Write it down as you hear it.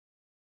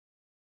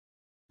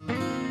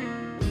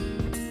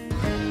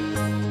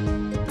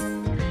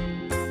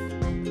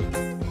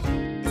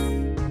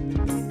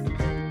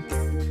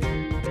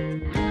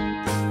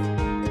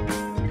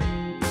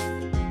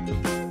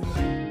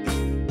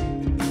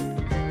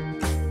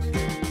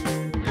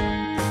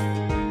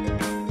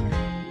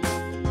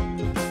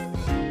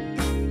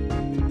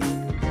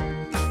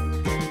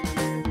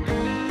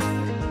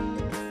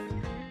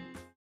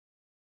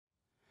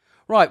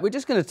Right, we're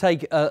just going to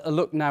take a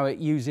look now at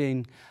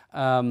using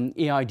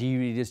EID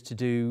readers to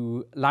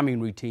do lambing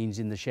routines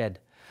in the shed.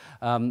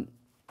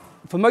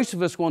 For most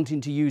of us wanting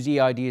to use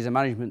EID as a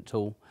management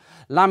tool,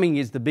 lambing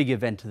is the big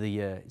event of the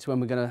year. It's when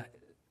we're going to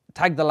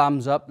tag the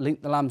lambs up,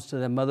 link the lambs to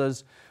their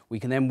mothers. We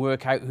can then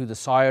work out who the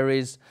sire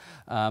is.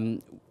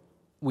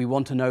 We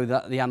want to know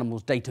that the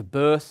animal's date of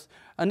birth.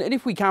 And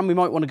if we can, we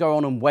might want to go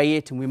on and weigh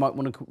it, and we might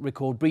want to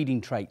record breeding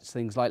traits,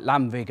 things like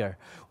lamb vigour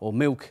or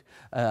milk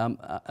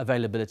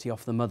availability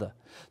off the mother.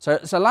 So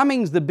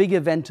lambing's the big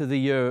event of the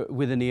year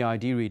with an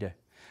EID reader.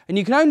 And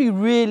you can only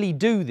really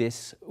do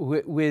this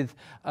with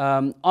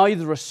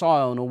either a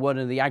Psion or one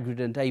of the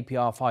Aggredent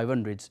APR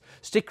 500s.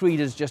 Stick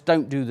readers just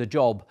don't do the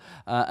job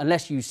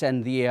unless you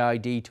send the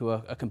EID to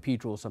a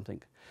computer or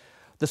something.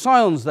 The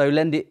Psions, though,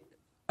 lend it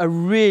are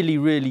really,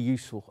 really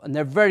useful, and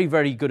they're very,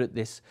 very good at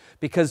this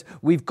because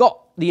we've got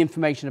the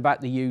information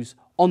about the ewes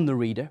on the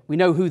reader. We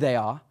know who they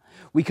are.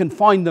 We can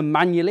find them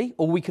manually,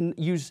 or we can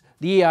use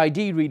the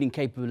EID reading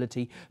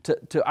capability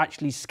to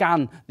actually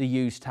scan the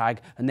ewes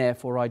tag and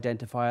therefore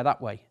identify her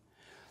that way.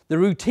 The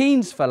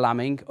routines for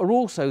lambing are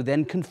also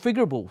then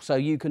configurable, so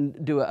you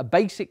can do a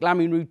basic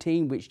lambing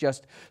routine which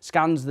just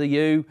scans the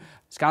ewe,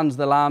 scans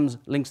the lambs,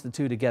 links the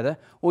two together,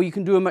 or you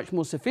can do a much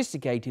more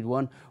sophisticated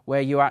one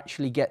where you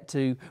actually get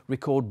to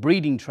record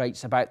breeding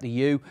traits about the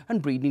ewe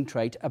and breeding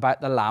trait about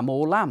the lamb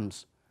or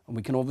lambs. And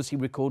we can obviously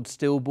record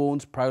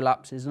stillborns,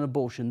 prolapses and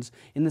abortions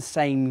in the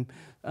same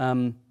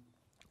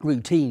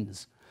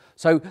routines.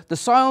 So the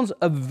Psions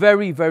are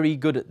very, very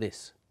good at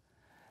this.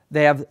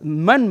 They have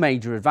one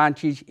major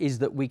advantage is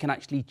that we can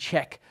actually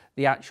check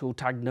the actual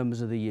tag numbers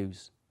of the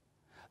ewes.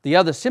 The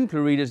other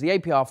simpler readers, the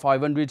APR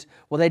 500s,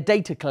 well, they're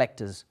data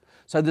collectors.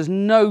 So there's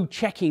no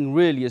checking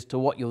really as to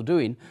what you're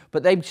doing,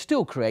 but they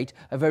still create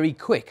a very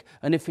quick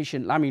and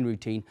efficient lambing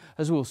routine,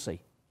 as we'll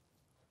see.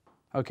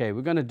 Okay,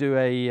 we're going to do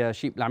a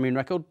sheep lambing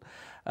record.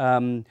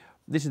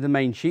 This is the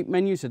main sheep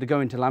menu, so to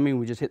go into lambing,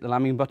 we just hit the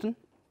lambing button.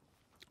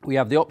 We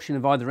have the option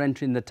of either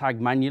entering the tag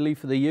manually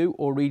for the ewe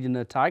or reading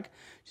the tag.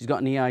 She's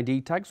got an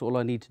EID tag, so all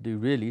I need to do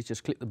really is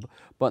just click the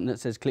button that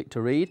says click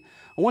to read.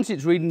 And once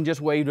it's reading,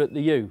 just wave at the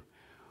ewe.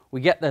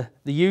 We get the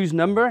ewe's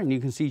number, and you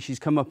can see she's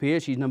come up here.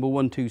 She's number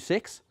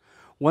 126.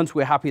 Once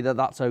we're happy that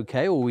that's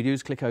okay, all we do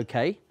is click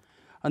OK.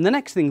 And the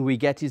next thing we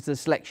get is the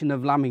selection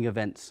of lambing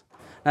events.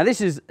 Now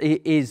this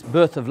is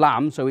birth of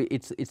lamb, so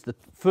it's the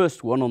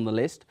first one on the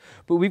list,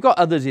 but we've got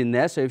others in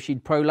there. So if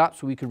she'd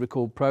prolapsed, we could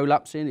record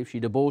prolapsing. If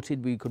she'd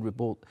aborted, we could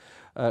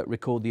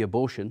record the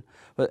abortion.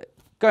 But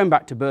going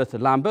back to birth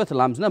of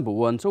lamb's number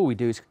 1, so all we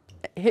do is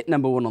hit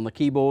number 1 on the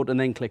keyboard and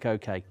then click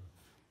OK.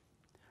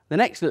 The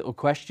next little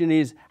question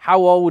is, how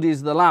old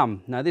is the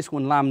lamb? Now this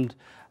one lambed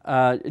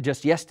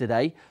just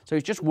yesterday, so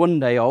it's just 1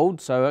 day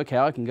old, so okay,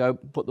 I can go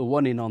put the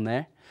 1 in on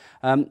there.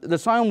 The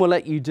Psion will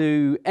let you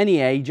do any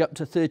age up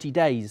to 30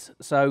 days,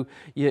 so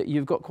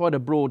you've got quite a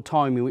broad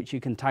time in which you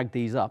can tag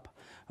these up.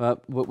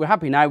 But we're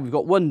happy now, we've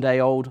got 1 day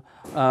old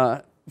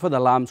for the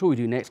lamb, so all we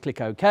do next,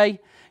 click OK.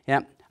 Yeah.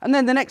 And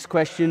then the next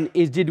question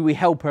is, did we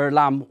help her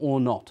lamb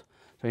or not?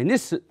 So in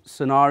this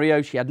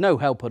scenario, she had no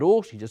help at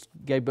all, she just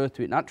gave birth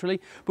to it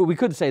naturally, but we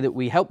could say that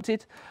we helped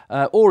it,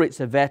 or it's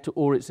a vet,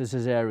 or it's a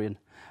caesarean.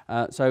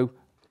 So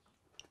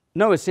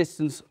no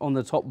assistance on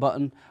the top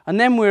button, and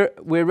then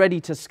we're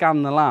ready to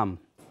scan the lamb.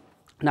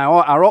 Now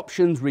our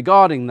options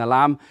regarding the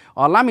lamb,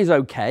 our lamb is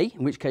okay,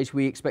 in which case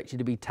we expect it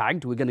to be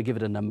tagged, we're going to give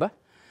it a number.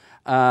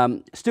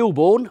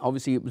 Stillborn,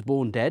 obviously it was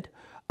born dead.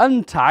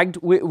 Untagged,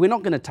 we're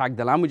not going to tag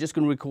the lamb, we're just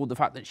going to record the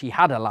fact that she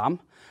had a lamb,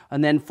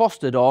 and then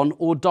fostered on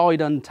or died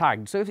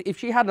untagged. So if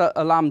she had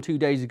a lamb 2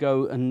 days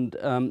ago and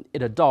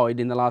it had died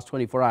in the last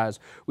 24 hours,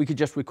 we could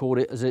just record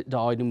it as it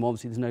died, and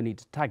obviously there's no need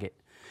to tag it.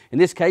 In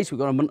this case, we've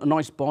got a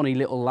nice bonny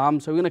little lamb,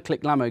 so we're going to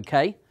click lamb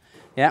OK.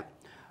 Yeah.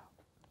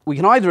 We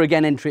can either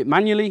again enter it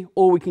manually,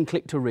 or we can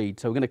click to read.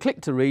 So we're going to click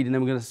to read, and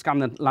then we're going to scan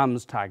the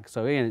lamb's tag.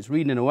 So again, it's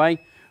reading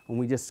away, and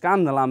we just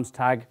scan the lamb's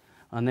tag,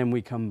 and then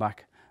we come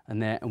back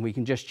and we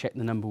can just check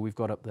the number we've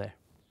got up there.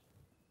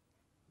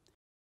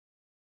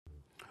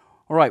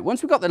 All right,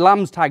 once we've got the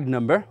lamb's tag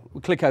number,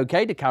 we click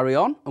OK to carry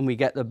on, and we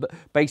get the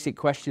basic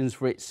questions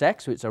for its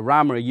sex. So it's a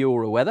ram or a ewe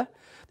or a wether.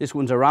 This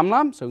one's a ram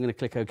lamb, so I'm going to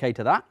click OK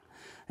to that.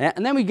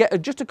 And then we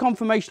get just a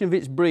confirmation of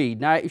its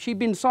breed. Now, if she'd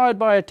been sired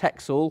by a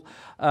Texel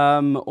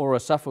or a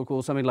Suffolk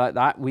or something like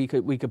that, we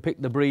could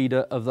pick the breed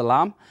of the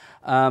lamb.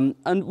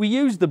 And we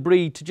use the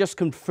breed to just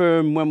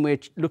confirm when we're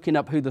looking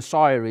up who the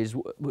sire is,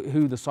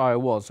 who the sire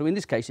was. So in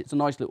this case, it's a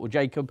nice little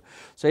Jacob.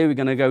 So here we're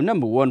going to go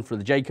number 1 for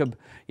the Jacob,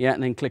 yeah,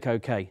 and then click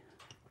OK.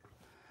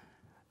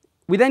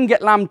 We then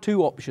get lamb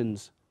 2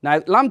 options.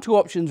 Now, lamb 2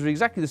 options are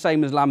exactly the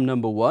same as lamb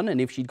number 1, and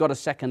if she'd got a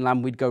second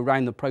lamb, we'd go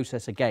round the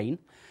process again.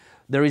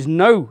 There is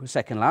no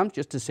second lamb,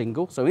 just a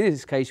single. So in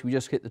this case, we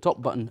just hit the top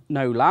button,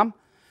 no lamb.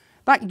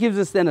 That gives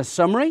us then a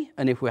summary,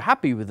 and if we're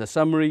happy with the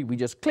summary, we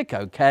just click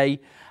OK,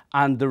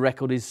 and the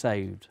record is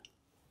saved.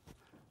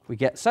 We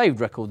get saved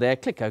record there,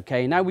 click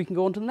OK, now we can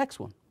go on to the next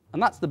one.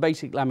 And that's the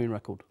basic lambing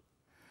record.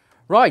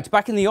 Right,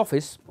 back in the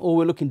office, all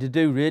we're looking to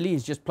do really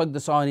is just plug the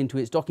Psion into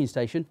its docking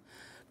station,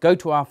 go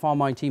to our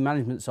FarmIT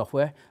management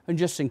software and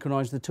just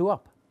synchronise the two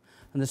up.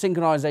 And the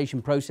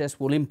synchronisation process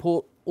will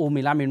import all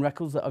my lambing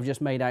records that I've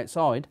just made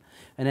outside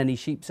and any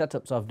sheep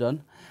setups I've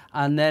done,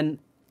 and then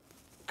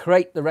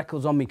create the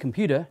records on my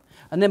computer,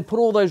 and then put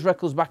all those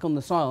records back on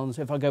the Psion.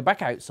 So if I go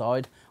back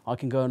outside, I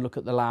can go and look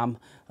at the lamb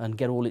and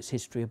get all its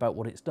history about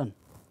what it's done.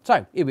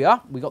 So here we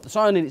are, we've got the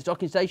Psion in its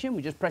docking station.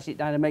 We just press it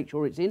down to make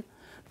sure it's in,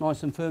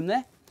 nice and firm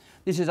there.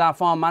 This is our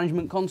farm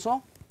management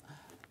console.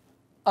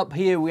 Up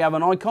here we have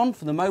an icon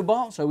for the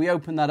mobile, so we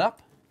open that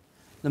up.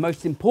 The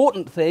most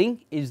important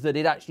thing is that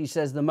it actually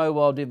says the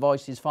mobile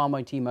device is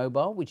FarmIT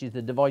Mobile, which is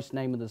the device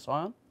name of the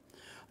Psion.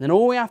 Then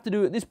all we have to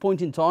do at this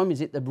point in time is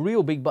hit the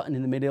real big button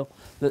in the middle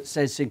that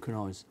says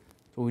synchronise.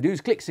 So all we do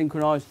is click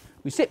synchronise,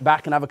 we sit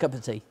back and have a cup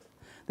of tea.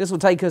 This will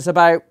take us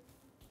about,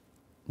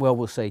 well,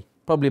 we'll see,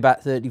 probably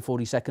about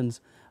 30-40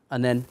 seconds,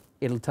 and then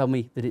it'll tell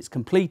me that it's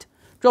complete,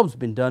 job's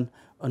been done,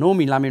 and all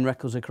my lambing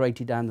records are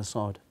created down the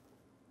side.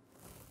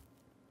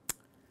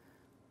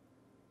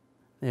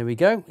 There we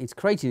go, it's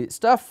created its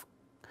stuff.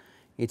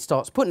 It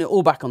starts putting it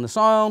all back on the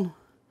Psion,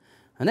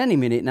 and any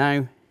minute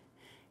now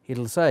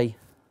it'll say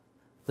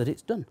that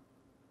it's done.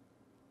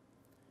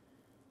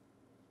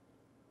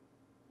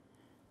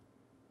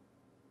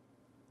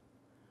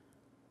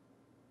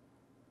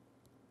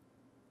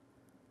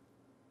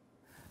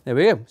 There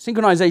we go,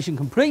 synchronisation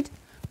complete.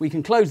 We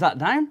can close that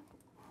down.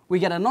 We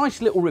get a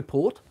nice little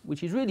report,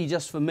 which is really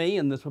just for me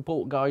and the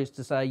support guys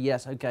to say,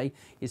 yes, okay,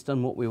 it's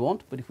done what we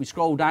want. But if we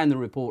scroll down the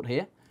report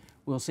here,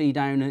 we'll see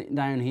down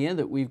here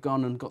that we've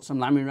gone and got some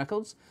lambing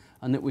records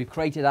and that we've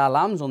created our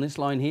lambs on this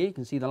line here. You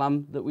can see the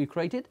lamb that we've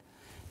created.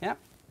 Yeah.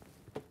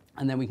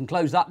 And then we can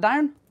close that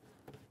down.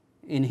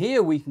 In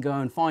here we can go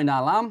and find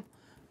our lamb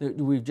that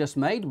we've just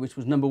made, which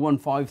was number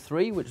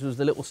 153, which was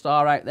the little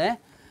star out there.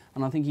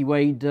 And I think he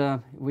weighed,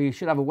 we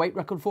should have a weight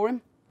record for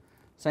him,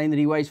 saying that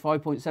he weighs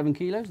 5.7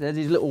 kilos. There's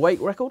his little weight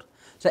record.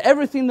 So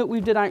everything that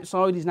we did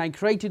outside is now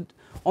created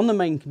on the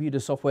main computer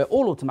software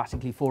all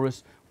automatically for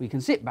us. We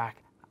can sit back,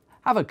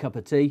 have a cup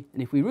of tea,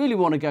 and if we really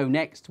want to go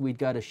next, we'd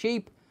go to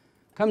sheep,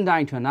 come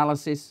down to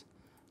analysis,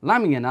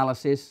 lambing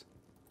analysis,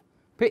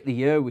 pick the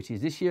year, which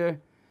is this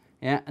year,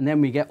 yeah, and then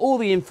we get all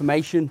the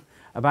information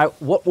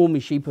about what all my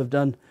sheep have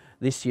done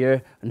this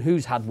year and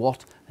who's had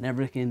what and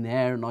everything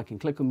there, and I can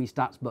click on my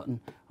stats button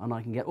and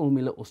I can get all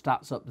my little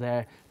stats up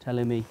there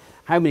telling me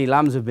how many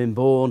lambs have been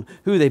born,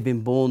 who they've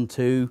been born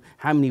to,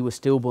 how many were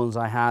stillborns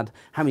I had,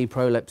 how many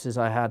prolepses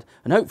I had,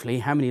 and hopefully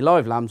how many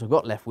live lambs I've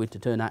got left with to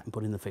turn out and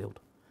put in the field.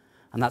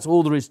 And that's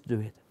all there is to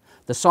do it.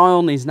 The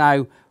Psion is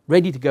now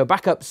ready to go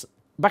back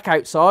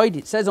outside.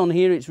 It says on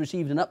here it's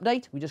received an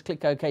update. We just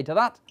click OK to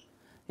that.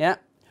 Yeah.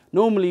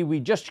 Normally we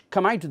just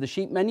come out of the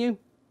sheep menu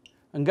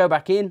and go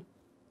back in.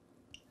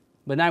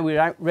 But now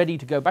we're ready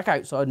to go back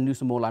outside and do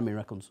some more lambing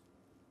records.